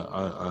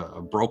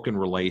a broken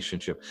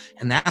relationship,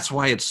 and that's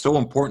why it's so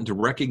important to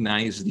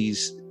recognize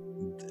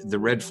the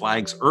red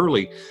flags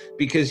early,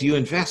 because you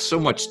invest so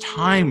much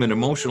time and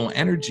emotional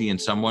energy in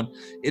someone.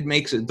 It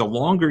makes it, the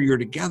longer you're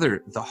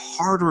together, the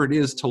harder it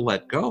is to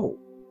let go.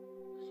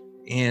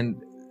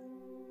 And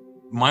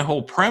my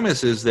whole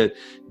premise is that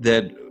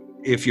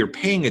if you're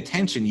paying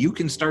attention, you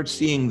can start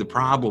seeing the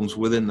problems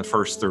within the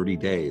first 30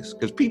 days,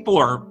 because people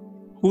are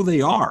who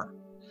they are.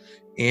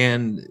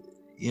 And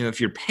if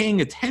you're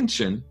paying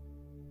attention,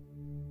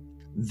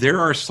 there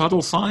are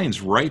subtle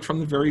signs right from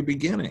the very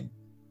beginning.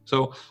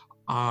 So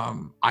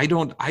I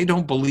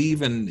don't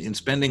believe in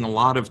spending a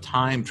lot of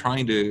time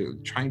trying to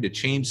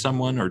change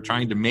someone or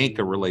trying to make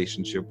a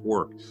relationship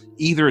work.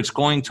 Either it's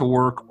going to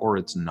work or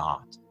it's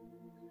not.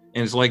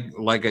 And it's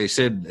like I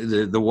said,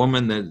 the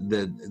woman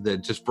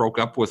that just broke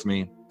up with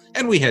me,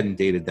 and we hadn't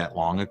dated that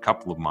long, a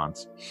couple of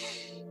months.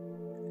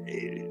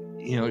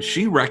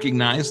 She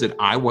recognized that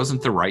I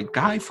wasn't the right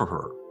guy for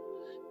her,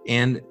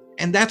 and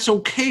that's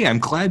okay. I'm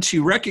glad she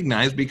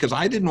recognized, because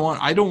I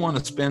don't want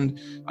to spend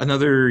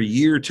another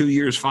year, 2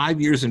 years,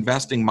 5 years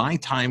investing my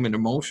time and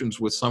emotions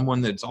with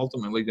someone that's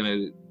ultimately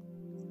going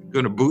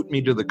to boot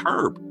me to the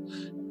curb.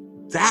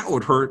 That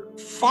would hurt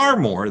far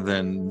more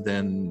than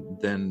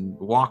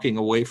walking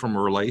away from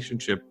a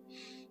relationship,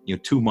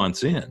 2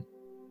 months in.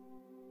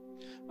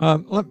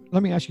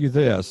 Let me ask you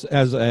this: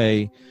 as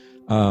a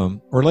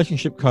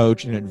relationship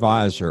coach and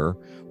advisor,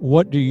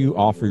 what do you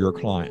offer your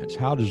clients?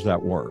 How does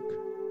that work?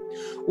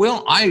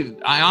 Well, I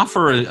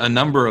offer a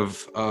number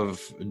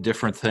of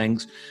different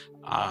things.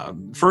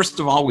 First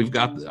of all, I've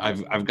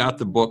got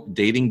the book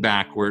Dating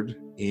Backward,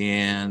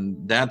 and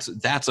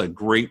that's a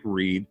great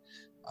read,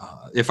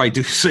 if I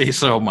do say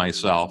so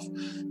myself.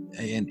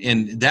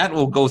 And that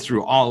will go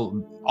through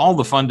all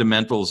the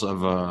fundamentals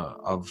of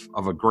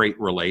a great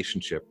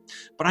relationship.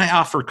 But I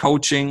offer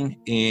coaching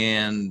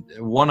and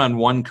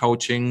one-on-one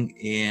coaching,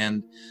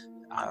 and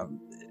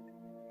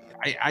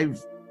I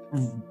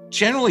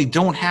generally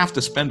don't have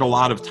to spend a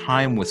lot of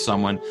time with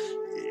someone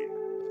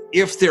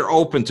if they're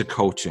open to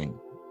coaching.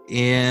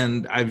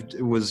 And I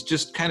was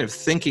just kind of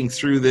thinking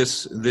through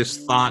this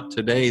thought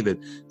today that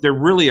there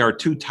really are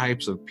two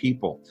types of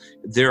people.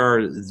 There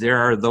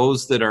are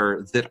those that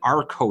are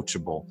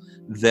coachable,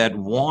 that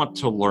want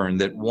to learn,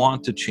 that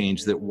want to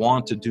change, that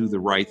want to do the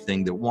right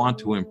thing, that want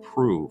to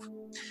improve.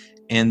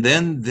 And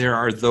then there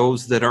are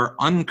those that are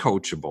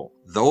uncoachable,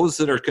 those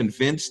that are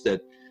convinced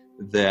that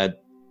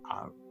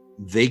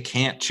they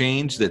can't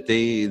change, that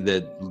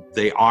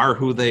they are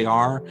who they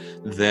are,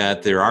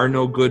 that there are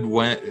no good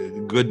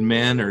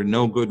men or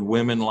no good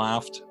women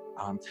left.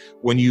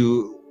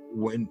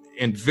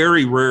 And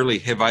very rarely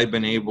have I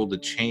been able to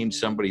change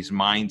somebody's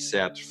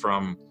mindset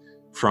from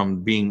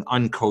being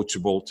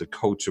uncoachable to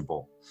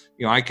coachable.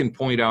 I can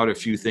point out a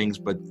few things,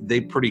 but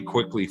they pretty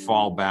quickly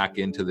fall back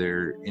into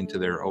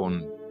their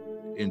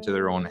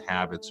own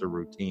habits or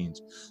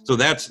routines. So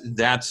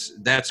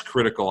that's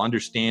critical.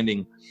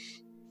 Understanding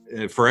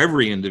for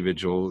every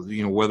individual,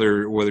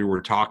 whether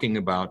we're talking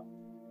about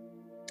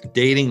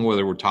dating,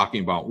 whether we're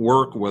talking about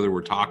work, whether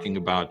we're talking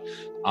about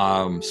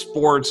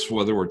sports,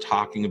 whether we're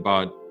talking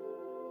about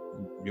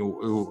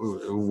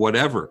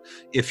whatever.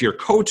 If you're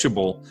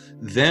coachable,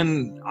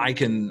 then I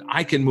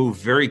can move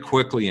very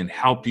quickly and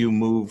help you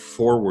move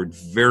forward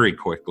very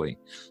quickly.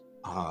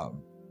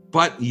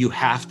 But you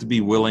have to be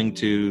willing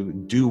to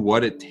do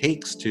what it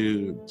takes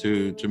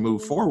to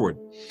move forward.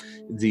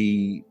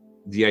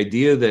 The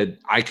idea that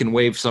I can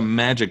wave some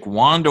magic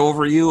wand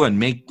over you and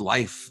make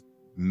life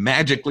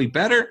magically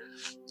better,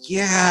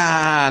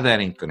 that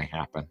ain't going to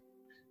happen.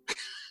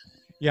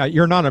 Yeah,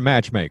 you're not a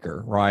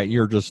matchmaker, right?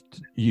 You're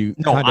just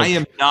No, I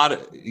am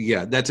not.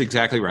 That's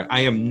exactly right.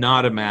 I am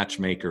not a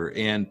matchmaker,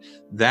 and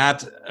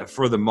that,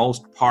 for the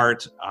most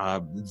part,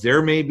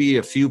 there may be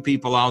a few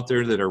people out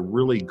there that are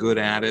really good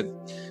at it,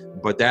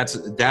 but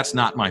that's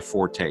not my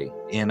forte.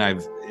 And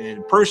I've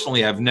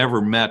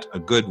never met a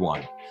good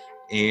one,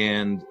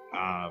 and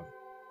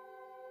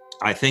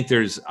I think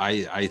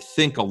I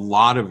think a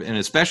lot of, and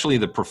especially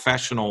the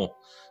professional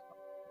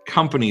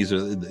companies,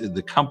 or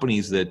the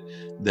companies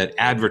that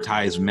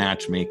advertise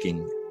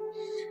matchmaking,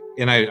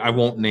 and I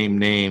won't name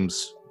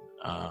names,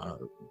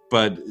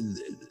 but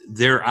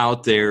they're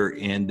out there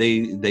and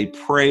they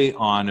prey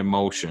on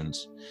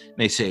emotions. And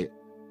they say,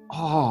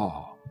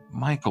 "Oh,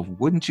 Michael,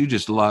 wouldn't you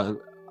just love?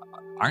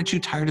 Aren't you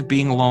tired of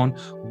being alone?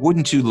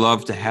 Wouldn't you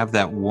love to have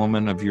that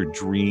woman of your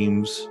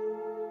dreams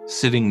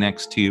sitting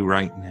next to you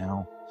right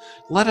now?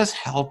 Let us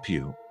help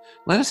you.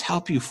 Let us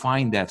help you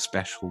find that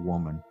special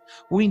woman.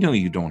 We know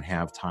you don't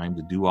have time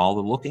to do all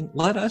the looking.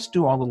 Let us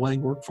do all the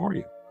legwork for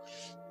you."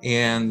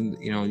 And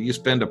you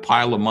spend a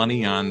pile of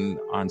money on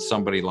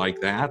somebody like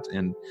that,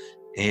 and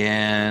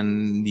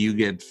you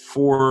get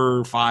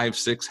 4, 5,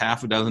 6,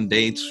 half a dozen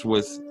dates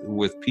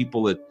with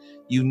people that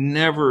you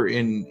never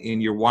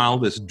in your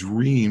wildest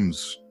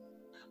dreams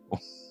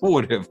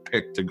would have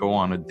picked to go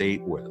on a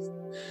date with.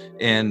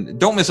 And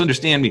don't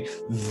misunderstand me,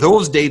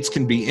 those dates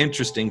can be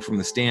interesting from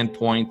the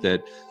standpoint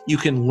that you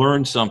can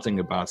learn something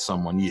about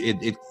someone.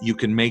 You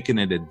can make it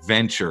an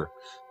adventure,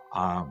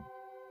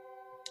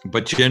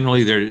 but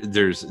generally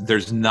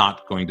there's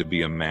not going to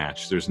be a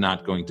match. There's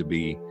not going to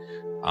be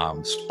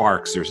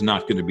sparks. There's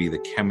not going to be the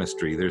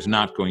chemistry. There's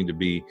not going to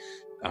be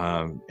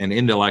an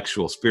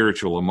intellectual,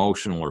 spiritual,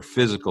 emotional, or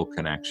physical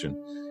connection.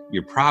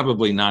 You're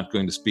probably not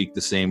going to speak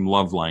the same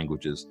love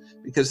languages,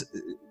 because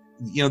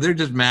they're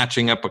just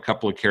matching up a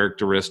couple of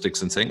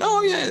characteristics and saying,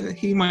 "Oh yeah,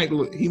 he might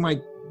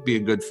be a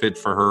good fit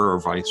for her," or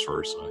vice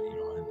versa.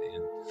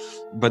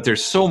 But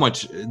there's so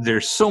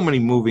many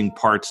moving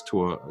parts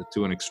to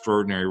an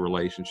extraordinary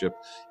relationship,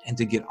 and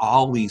to get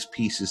all these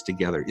pieces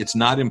together, it's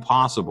not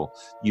impossible.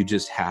 You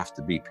just have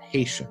to be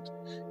patient,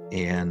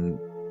 and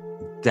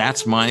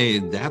that's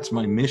my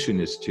mission,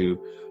 is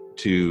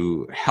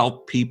to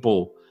help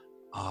people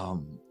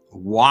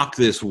walk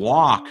this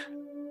walk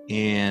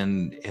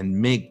and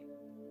make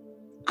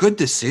good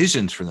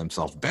decisions for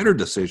themselves, better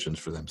decisions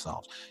for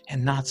themselves,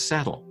 and not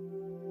settle.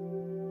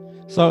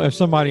 So if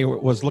somebody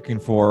was looking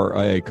for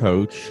a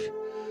coach,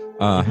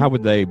 how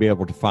would they be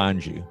able to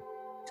find you?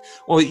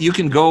 Well, you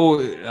can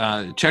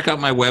go check out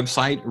my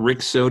website,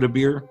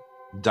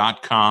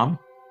 ricksodabeer.com.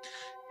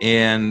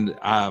 And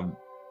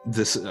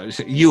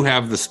you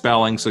have the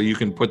spelling, so you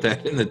can put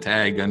that in the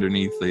tag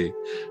underneath the...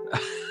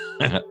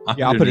 Yeah,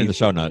 I'll put it in the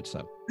show notes.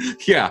 So.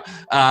 Yeah.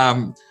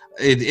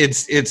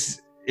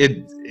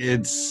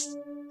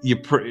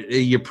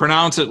 You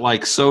pronounce it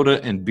like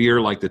soda and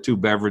beer, like the two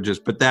beverages,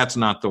 but that's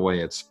not the way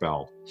it's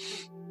spelled.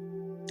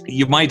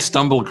 You might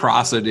stumble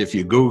across it if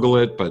you Google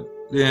it, but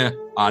yeah,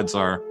 odds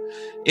are.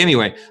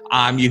 Anyway,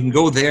 you can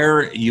go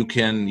there. You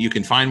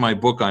can find my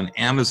book on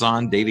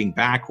Amazon, Dating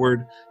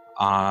Backward.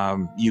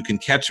 You can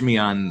catch me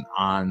on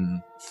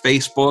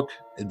Facebook.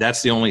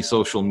 That's the only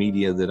social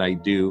media that I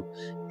do,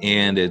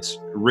 and it's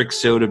Rick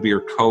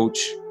Sodabeer Coach,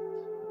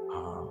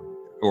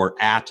 or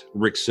at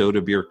Rick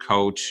Sodabeer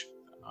Coach.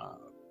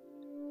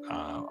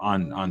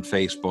 On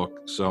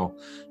Facebook, so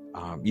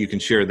you can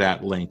share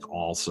that link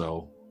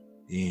also,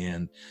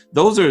 and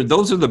those are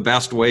the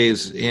best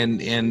ways.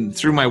 And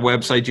through my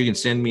website, you can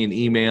send me an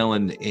email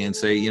and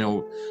say,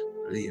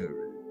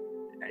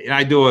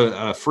 I do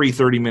a free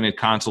 30-minute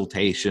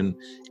consultation,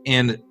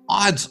 and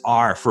odds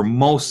are, for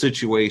most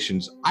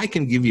situations, I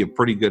can give you a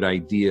pretty good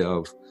idea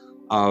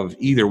of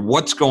either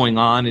what's going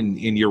on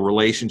in your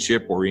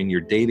relationship or in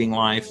your dating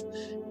life,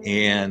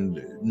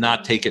 and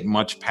not take it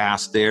much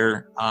past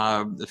there.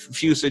 A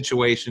few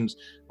situations,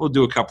 we'll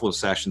do a couple of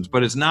sessions,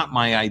 but it's not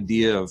my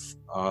idea of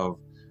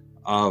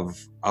a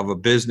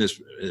business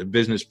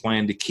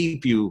plan to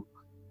keep you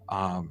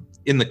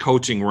in the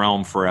coaching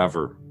realm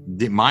forever.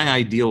 My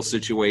ideal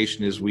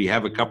situation is we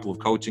have a couple of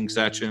coaching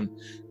sessions,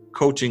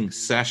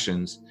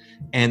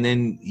 and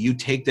then you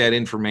take that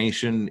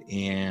information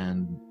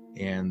and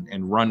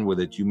run with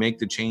it. You make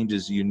the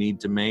changes you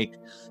need to make,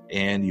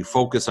 and you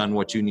focus on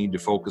what you need to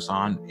focus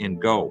on and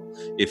go.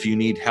 If you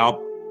need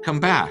help, come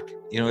back.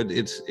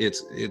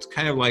 It's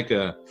kind of like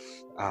a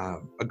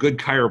good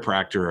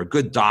chiropractor, a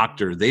good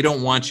doctor. They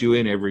don't want you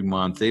in every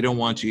month. They don't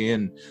want you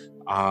in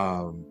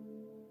on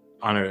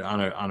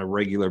a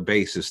regular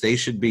basis. They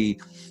should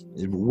be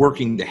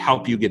working to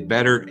help you get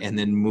better and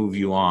then move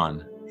you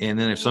on. And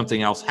then if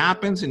something else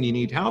happens and you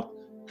need help,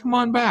 come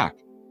on back,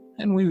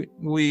 and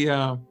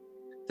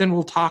then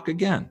we'll talk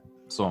again.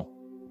 So,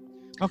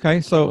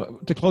 okay. So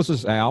to close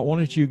this out, why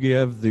don't you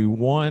give the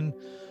one,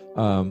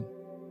 the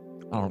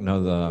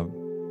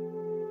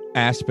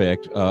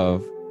aspect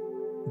of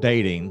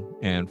dating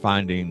and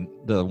finding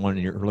the one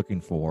you're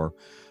looking for,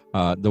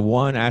 the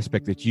one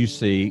aspect that you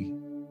see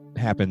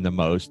happen the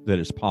most that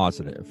is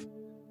positive.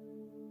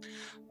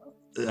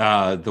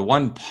 The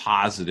one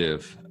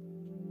positive,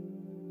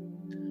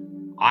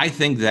 I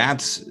think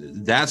that's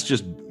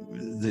just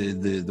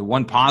the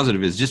one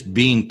positive is just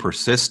being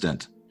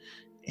persistent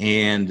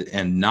and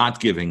not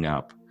giving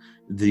up.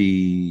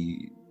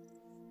 The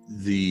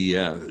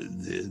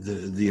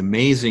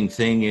amazing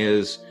thing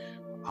is,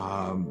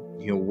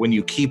 when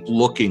you keep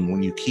looking,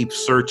 when you keep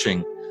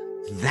searching,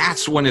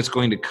 that's when it's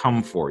going to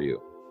come for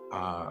you,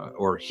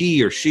 or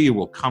he or she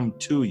will come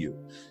to you.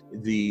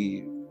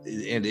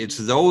 And it's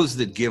those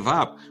that give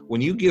up.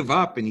 When you give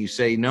up and you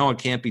say, no, it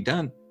can't be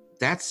done,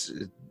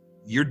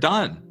 you're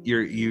done.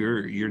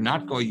 You're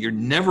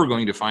never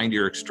going to find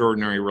your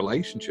extraordinary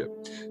relationship.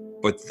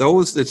 But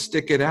those that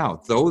stick it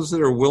out, those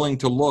that are willing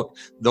to look,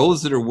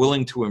 those that are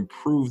willing to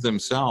improve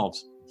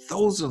themselves,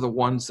 those are the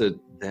ones that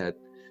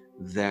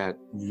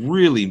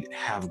really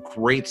have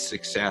great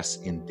success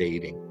in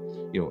dating.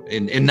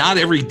 And not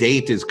every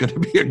date is going to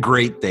be a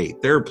great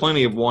date. There are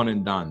plenty of one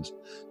and dones.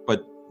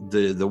 But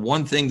the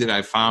one thing that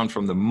I found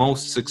from the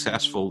most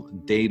successful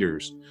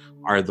daters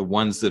are the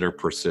ones that are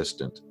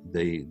persistent.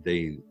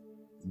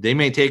 They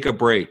may take a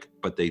break,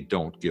 but they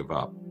don't give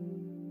up.